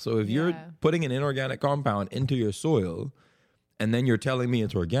compound. So if you're putting an inorganic compound into your soil and then you're telling me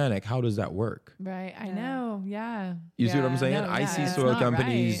it's organic, how does that work? Right. I know. Yeah. You see what I'm saying? I see soil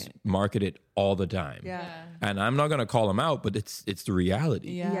companies market it all the time. Yeah. And I'm not going to call them out, but it's the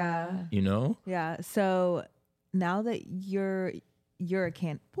reality. Yeah. You know? Yeah. So now that you're a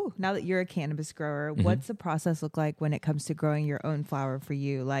cannabis grower, what's the process look like when it comes to growing your own flower for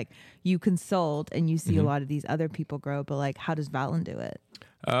you? Like you consult and you see a lot of these other people grow, but like how does Valin do it?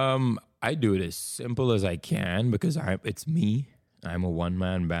 I do it as simple as I can because it's me. I'm a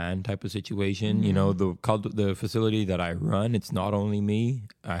one-man band type of situation. You know, the facility that I run, it's not only me.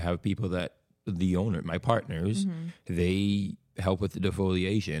 I have people that the owner, my partners, they help with the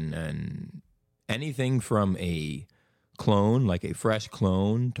defoliation and anything from a clone, like a fresh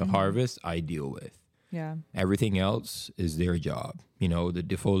clone to harvest, I deal with. Yeah. Everything else is their job. You know, the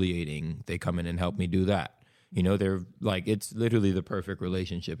defoliating, they come in and help me do that. You know, they're like, it's literally the perfect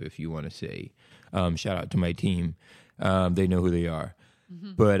relationship, if you want to say. Shout out to my team. They know who they are.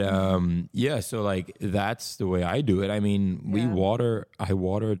 But so like that's the way I do it. I mean, I water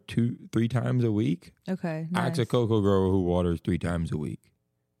 2-3 times a week. Okay. Nice. Ask a cocoa grower who waters 3 times a week.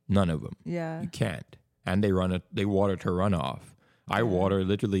 None of them. Yeah. You can't. And they water to runoff. I water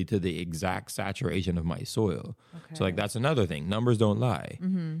literally to the exact saturation of my soil. Okay. So like that's another thing. Numbers don't lie.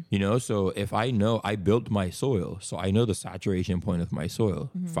 You know, so if I know I built my soil, so I know the saturation point of my soil,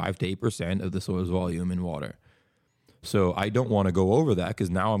 5 to 8% of the soil's volume in water. So I don't want to go over that because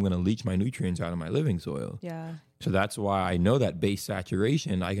now I'm going to leach my nutrients out of my living soil. Yeah. So that's why I know that base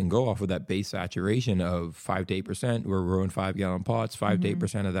saturation. I can go off of that base saturation of 5 to 8%. We're growing 5-gallon pots. 5 to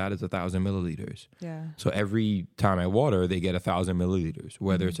 8% of that is 1,000 milliliters. Yeah. So every time I water, they get 1,000 milliliters.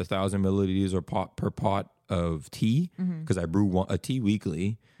 Whether it's 1,000 milliliters or per pot of tea, because I brew a tea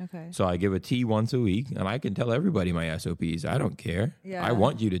weekly. Okay. So I give a tea once a week, and I can tell everybody my SOPs. I don't care. Yeah. I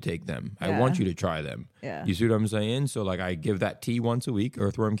want you to take them. I want you to try them. Yeah. You see what I'm saying? So like I give that tea once a week,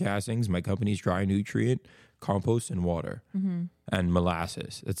 earthworm castings, my company's dry nutrient, compost and water and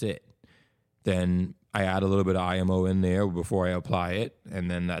molasses. That's it. Then I add a little bit of IMO in there before I apply it, and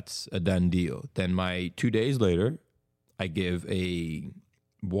then that's a done deal. Then 2 days later, I give a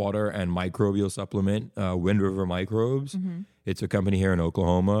water and microbial supplement, Wind River Microbes. It's a company here in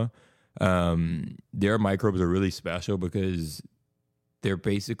Oklahoma. Their microbes are really special because they've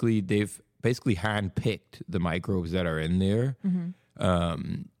basically handpicked the microbes that are in there.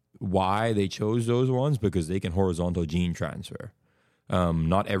 Why they chose those ones? Because they can horizontal gene transfer.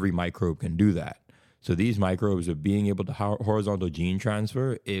 Not every microbe can do that. So these microbes are being able to horizontal gene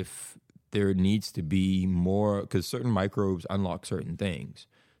transfer if there needs to be more, because certain microbes unlock certain things.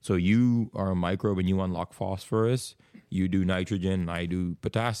 So you are a microbe and you unlock phosphorus, you do nitrogen, and I do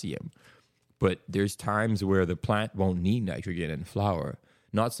potassium. But there's times where the plant won't need nitrogen in flower.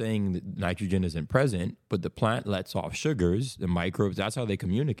 Not saying that nitrogen isn't present, but the plant lets off sugars. The microbes, that's how they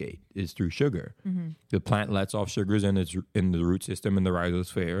communicate, is through sugar. The plant lets off sugars in the root system and the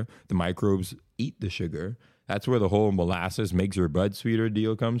rhizosphere. The microbes eat the sugar. That's where the whole molasses makes your bud sweeter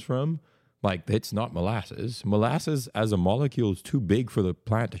deal comes from. Like, it's not molasses. Molasses as a molecule is too big for the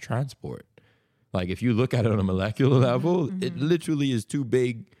plant to transport. Like, if you look at it on a molecular level, it literally is too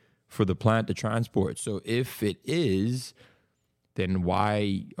big for the plant to transport. So if it is, then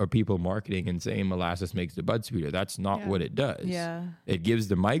why are people marketing and saying molasses makes the bud sweeter? That's not what it does. Yeah. It gives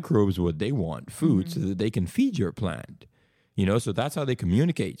the microbes what they want, food, so that they can feed your plant. You know, so that's how they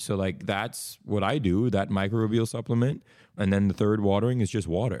communicate. So like that's what I do, that microbial supplement. And then the third watering is just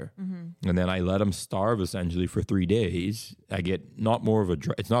water. And then I let them starve essentially for 3 days. I get not more of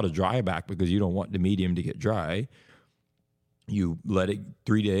it's not a dry back because you don't want the medium to get dry. You let it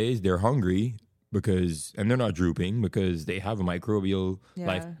 3 days. They're hungry and they're not drooping because they have a microbial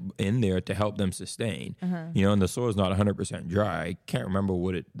life in there to help them sustain. And the soil is not 100% dry. I can't remember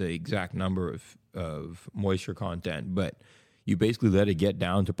the exact number of moisture content, but you basically let it get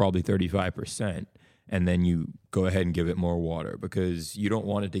down to probably 35%. And then you go ahead and give it more water because you don't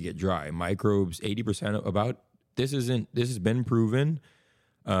want it to get dry. Microbes, 80% this has been proven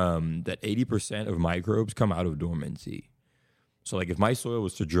that 80% of microbes come out of dormancy. So like if my soil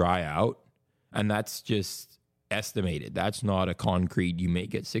was to dry out, and that's just estimated, that's not a concrete, you may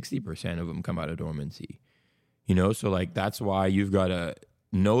get 60% of them come out of dormancy. So like that's why you've got to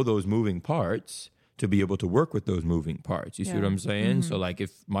know those moving parts to be able to work with those moving parts. You see what I'm saying? So like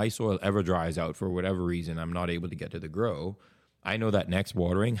if my soil ever dries out for whatever reason, I'm not able to get to the grow, I know that next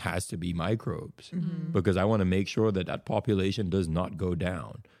watering has to be microbes because I want to make sure that population does not go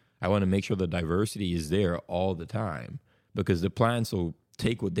down. I want to make sure the diversity is there all the time because the plants will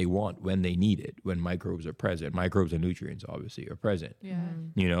take what they want when they need it, when microbes are present. Microbes and nutrients obviously are present.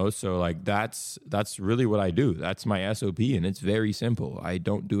 So like that's really what I do. That's my SOP, and it's very simple. I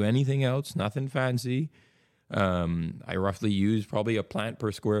don't do anything else, nothing fancy. I roughly use probably a plant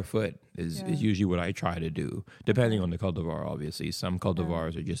per square foot is usually what I try to do, depending on the cultivar, obviously. Some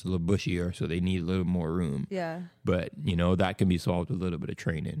cultivars are just a little bushier, so they need a little more room. But, that can be solved with a little bit of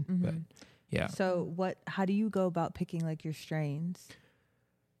training. But, yeah. So how do you go about picking, like, your strains?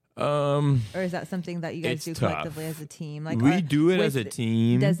 Or is that something that you guys do collectively as a team? Like we do it as a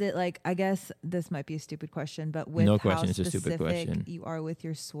team. Does it I guess this might be a stupid question, but with how specific you are with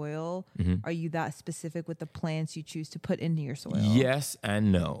your soil, are you that specific with the plants you choose to put into your soil? Yes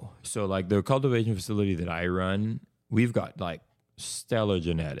and no. So like the cultivation facility that I run, we've got like stellar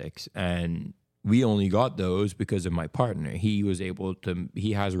genetics, and we only got those because of my partner. He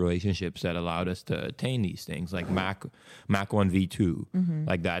has relationships that allowed us to attain these things, like Mac 1 V2.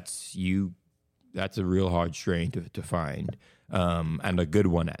 Like that's a real hard strain to find, and a good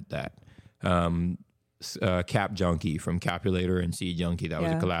one at that. Cap Junkie from Capulator and Seed Junkie, that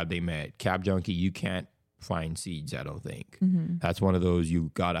was a collab they made. Cap Junkie, you can't find seeds, I don't think. That's one of those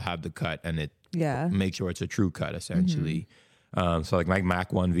you gotta have the cut and make sure it's a true cut essentially. So like my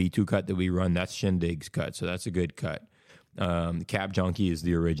Mac 1 V2 cut that we run, that's Shindig's cut. So that's a good cut. Cap Junkie is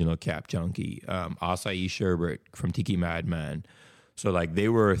the original Cap Junkie. Acai Sherbet from Tiki Madman. So like they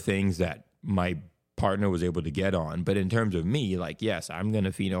were things that my partner was able to get on. But in terms of me, like, yes, I'm going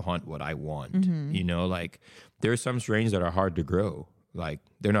to pheno hunt what I want. Like there's some strains that are hard to grow. Like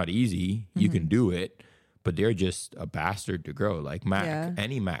they're not easy. You can do it, but they're just a bastard to grow. Like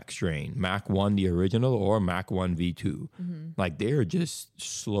any Mac strain, Mac 1, the original, or Mac 1 V2. Like they're just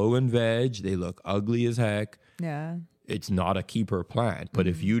slow in veg. They look ugly as heck. Yeah. It's not a keeper plant. But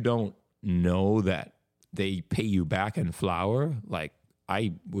if you don't know that they pay you back in flower, like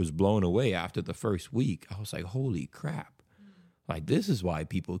I was blown away after the first week. I was like, holy crap. Like this is why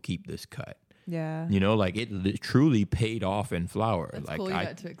people keep this cut. Yeah. Like it truly paid off in flower. That's like cool you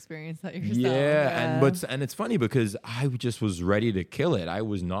got to experience that yourself. Yeah. And it's funny because I just was ready to kill it. I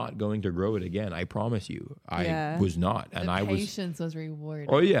was not going to grow it again. I promise you. I was not. And patience was rewarded.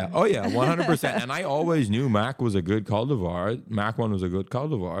 Oh yeah, 100%. And I always knew Mac was a good cultivar. Mac 1 was a good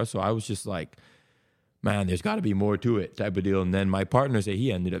cultivar. So I was just like, man, there's got to be more to it type of deal. And then my partner said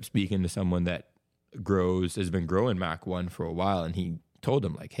he ended up speaking to someone that has been growing Mac 1 for a while, and he told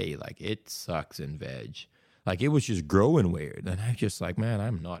him like, hey, like it sucks in veg. Like it was just growing weird. And I'm just like,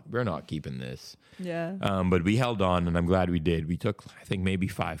 man, we're not keeping this. Yeah. But we held on, and I'm glad we did. We took, I think, maybe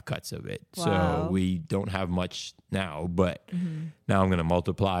 5 cuts of it. Wow. So we don't have much now, but now I'm going to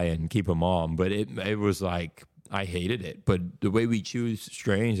multiply and keep them on. But it was like, I hated it. But the way we choose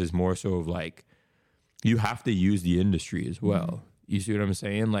strains is more so of like, you have to use the industry as well. You see what I'm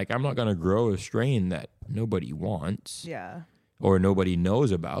saying? Like, I'm not going to grow a strain that nobody wants. Yeah. Or nobody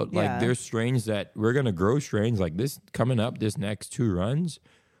knows about. Like there's strains that we're going to grow strains like this coming up, this next 2 runs.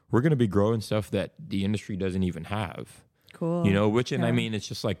 We're going to be growing stuff that the industry doesn't even have. Cool. And I mean, it's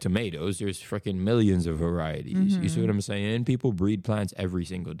just like tomatoes. There's freaking millions of varieties. You see what I'm saying? People breed plants every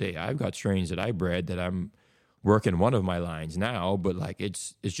single day. I've got strains that I bred that I'm working one of my lines now, but like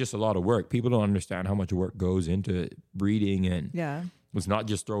it's just a lot of work. People don't understand how much work goes into breeding, and it's not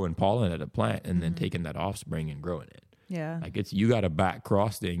just throwing pollen at a plant and then taking that offspring and growing it. Yeah. Like you got to back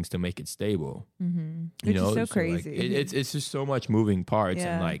cross things to make it stable. Which is so crazy. Like, it's just so much moving parts,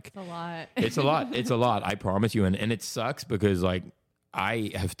 and like it's a lot. It's a lot. I promise you. And it sucks because like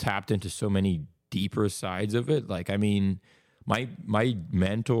I have tapped into so many deeper sides of it. Like, I mean, my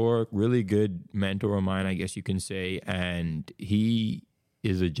mentor, really good mentor of mine, I guess you can say, and he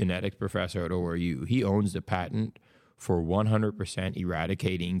is a genetics professor at ORU. He owns the patent for 100%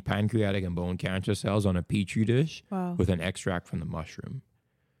 eradicating pancreatic and bone cancer cells on a petri dish with an extract from the mushroom.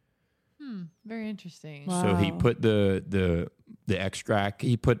 Very interesting. Wow. So he put the extract,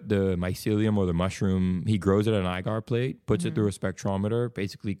 he put the mycelium or the mushroom, he grows it on an agar plate, puts it through a spectrometer,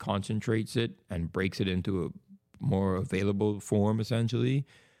 basically concentrates it and breaks it into a more available form, essentially,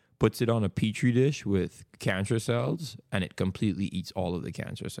 puts it on a petri dish with cancer cells, and it completely eats all of the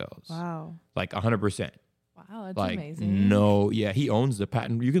cancer cells. Wow. Like 100%. Wow, that's Like, amazing. no, yeah, he owns the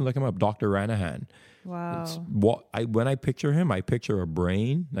patent. You can look him up, Dr. Ranahan. Wow. When I picture him, I picture a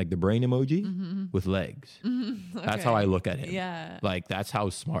brain, like the brain emoji, with legs. That's how I look at him. Yeah. Like, that's how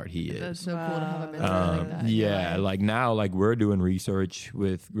smart he is. That's so cool to have a mentor like that. Yeah, like now, like we're doing research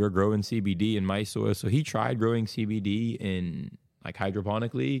we're growing CBD in my soil. So he tried growing CBD in like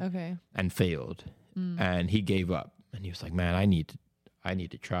hydroponically and failed. And he gave up. And he was like, man, I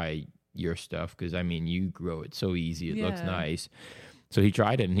need to try your stuff, because I mean, you grow it so easy. It looks nice. So he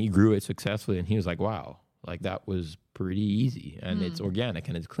tried it and he grew it successfully, and he was like, wow, like that was pretty easy, and it's organic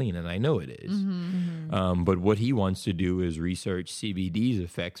and it's clean, and I know it is. But what he wants to do is research CBD's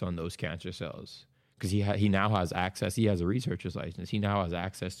effects on those cancer cells, because he now has access. He has a researcher's license. He now has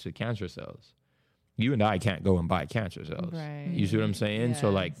access to cancer cells. You and I can't go and buy cancer cells. Right. You see what I'm saying? Yes. So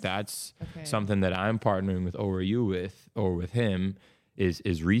like that's something that I'm partnering with ORU or with him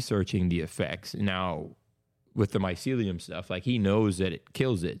is researching the effects. Now, with the mycelium stuff, like he knows that it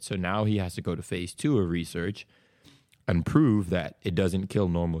kills it. So now he has to go to phase 2 of research and prove that it doesn't kill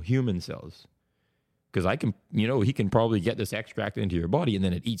normal human cells. Because he can probably get this extract into your body and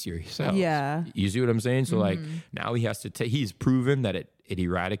then it eats your cells. Yeah. You see what I'm saying? So like now he has to he's proven that it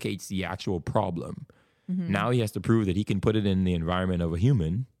eradicates the actual problem. Now he has to prove that he can put it in the environment of a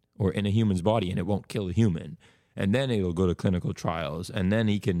human or in a human's body and it won't kill a human. And then it'll go to clinical trials, and then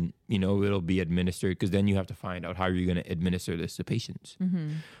he can, it'll be administered, because then you have to find out how you're going to administer this to patients.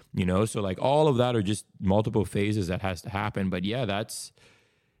 So like all of that are just multiple phases that has to happen. But yeah,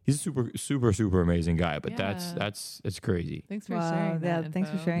 he's a super, super, super amazing guy. But it's crazy. Thanks for sharing that. Yeah, thanks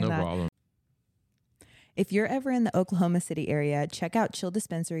for sharing No that. problem. If you're ever in the Oklahoma City area, check out Chill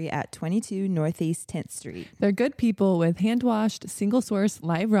Dispensary at 22 Northeast 10th Street. They're good people with hand-washed, single-source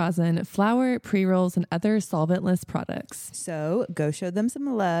live rosin, flour, pre-rolls, and other solventless products. So go show them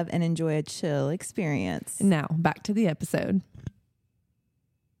some love and enjoy a chill experience. Now, back to the episode.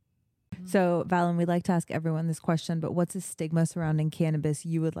 So, Valin, we'd like to ask everyone this question, but what's a stigma surrounding cannabis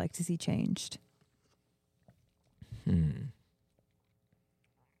you would like to see changed?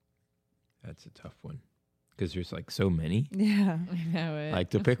 That's a tough one, because there's like so many. Yeah. I know it.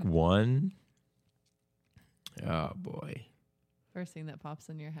 Like to pick one. Oh boy. First thing that pops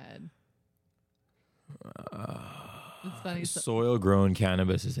in your head. It's funny. Soil grown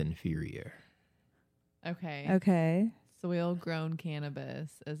cannabis is inferior. Okay. Soil-grown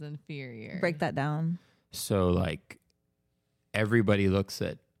cannabis is inferior. Break that down. So like everybody looks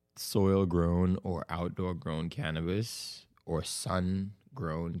at soil grown or outdoor grown cannabis or sun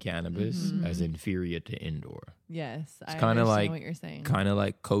grown cannabis as inferior to indoor. Yes, It's I kind of understand like what you're saying. kind of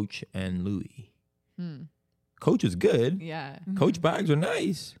like Coach and Louis. Coach is good. Yeah. Coach bags are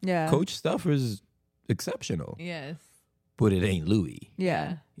nice. Yeah. Coach stuff is exceptional, Yes. but it ain't Louis.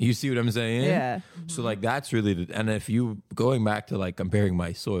 Yeah. You see what I'm saying? Yeah. So like that's really and if you going back to like comparing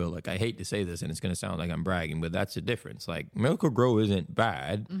my soil, like I hate to say this and it's gonna sound like I'm bragging, but that's the difference. Like Miracle Grow isn't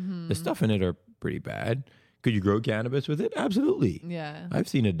bad. The stuff in it are pretty bad. Could you grow cannabis with it? Absolutely. Yeah. I've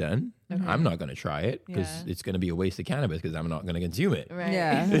seen it done. I'm not gonna try it because Yeah. it's gonna be a waste of cannabis because I'm not gonna consume it. Right.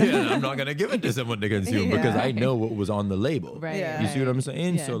 Yeah. Yeah, I'm not gonna give it to someone to consume because I know what was on the label. Right. Yeah. You see what I'm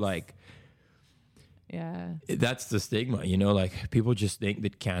saying? So Yes. like Yeah. that's the stigma, like people just think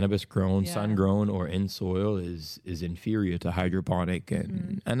that cannabis grown, sun grown, or in soil is inferior to hydroponic,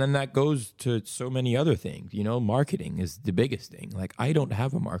 and then that goes to so many other things. Marketing is the biggest thing. Like I don't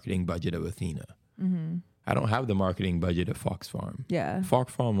have a marketing budget of Athena. I don't have the marketing budget of Fox Farm. Yeah.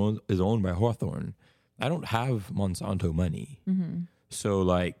 Fox Farm is owned by Hawthorne. I don't have Monsanto money, so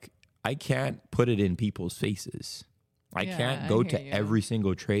like I can't put it in people's faces. I Yeah, can't I go hear to you. every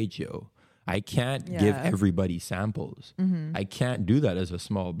single trade show. I can't give everybody samples. I can't do that as a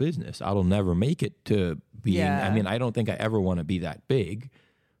small business. I'll never make it to being, I mean, I don't think I ever want to be that big,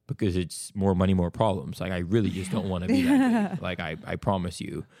 because it's more money, more problems. Like, I really just don't want to be that big. Like, I promise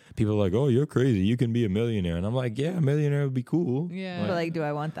you. People are like, oh, you're crazy. You can be a millionaire. And I'm like, yeah, a millionaire would be cool. Yeah. But like, do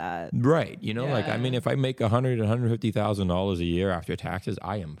I want that? Right. You know, like, I mean, if I make $150,000 a year after taxes,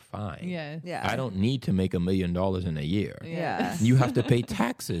 I am fine. Yeah. I don't need to make $1 million in a year. Yeah. You have to pay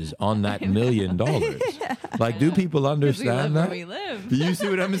taxes on that $1 million. Like, do people understand that? We live. Do you see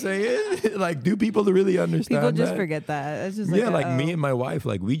what I'm saying? Like, do people really understand People just that? forget that. It's just like me and my wife,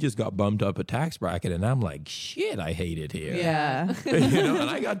 like, we just got bumped up a tax bracket, and I'm like, shit, I hate it here. Yeah. You know, and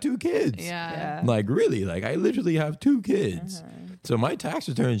I got 2 kids. Yeah. Like, really, like, I literally have 2 kids. So my tax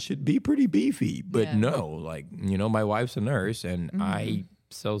return should be pretty beefy. But no, like, you know, my wife's a nurse, and I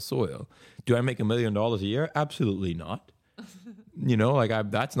sell soil. Do I make $1 million a year? Absolutely not. You know,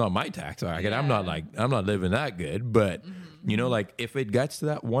 like, that's not my tax bracket. I'm not living that good. But, you know, like, if it gets to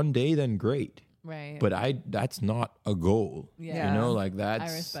that one day, then great. Right. But that's not a goal. Yeah. You know, like,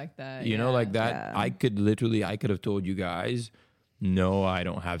 that's... I respect that. You know, like that, Yeah. I could have told you guys, no, I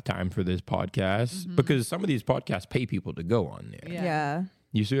don't have time for this podcast, because some of these podcasts pay people to go on there. Yeah.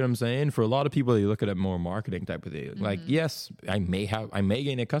 You see what I'm saying? For a lot of people, they look at it more marketing type of thing. Like, yes, I may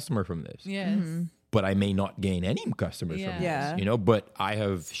gain a customer from this. Yes. But I may not gain any customers from Yeah. this. You know, but I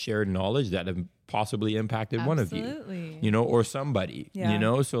have shared knowledge that have possibly impacted one of you. Absolutely. You know, or somebody. Yeah. You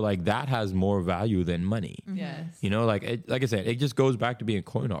know, so like that has more value than money. Yes. You know, like I said, it just goes back to being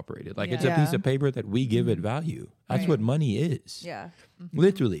coin operated. Like, it's a piece of paper that we give it value. That's what money is. Yeah.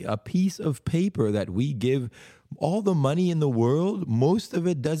 Literally, a piece of paper that we give all the money in the world. Most of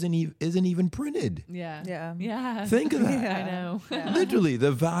it isn't even printed. Yeah. Yeah. Yeah. Think of that. I know. Literally,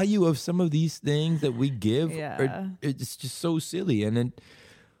 the value of some of these things that we give, it's just so silly, and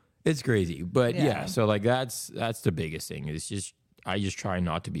it's crazy. But so like that's the biggest thing. It's just I just try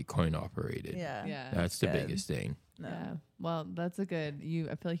not to be coin operated. Yeah. That's the biggest thing. Yeah. Well, that's a good.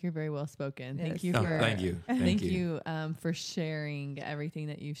 I feel like you're very well spoken. Yes. Thank you Oh, for. thank you. Thank you for sharing everything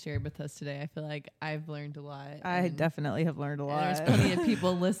that you've shared with us today. I feel like I've learned a lot. I definitely have learned a lot. There's plenty of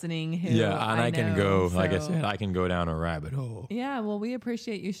people listening who and I can go, like I so- said, I can go down a rabbit hole. Yeah, well, we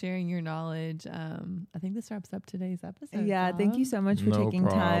appreciate you sharing your knowledge. I think this wraps up today's episode. Yeah, thank you so much for No taking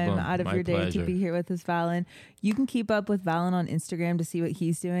time problem. out of My your day pleasure. to be here with us, Valin. You can keep up with Valin on Instagram to see what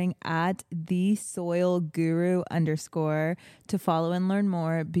he's doing at @thesoilguru_. To follow and learn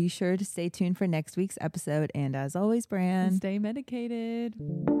more, be sure to stay tuned for next week's episode. And as always, Bran, And stay medicated.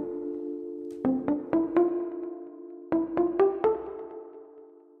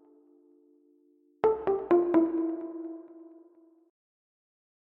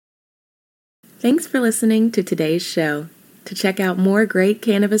 Thanks for listening to today's show. To check out more great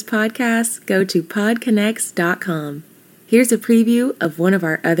cannabis podcasts, go to podconnects.com. Here's a preview of one of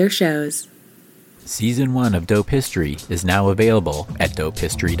our other shows. Season 1 of Dope History is now available at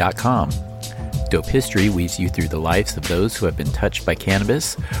dopehistory.com. Dope History weaves you through the lives of those who have been touched by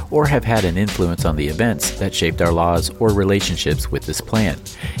cannabis or have had an influence on the events that shaped our laws or relationships with this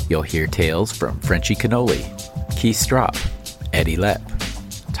plant. You'll hear tales from Frenchie Cannoli, Keith Strop, Eddie Lepp,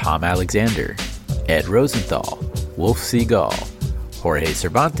 Tom Alexander, Ed Rosenthal, Wolf Seagal, Jorge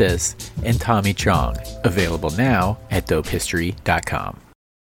Cervantes, and Tommy Chong. Available now at dopehistory.com.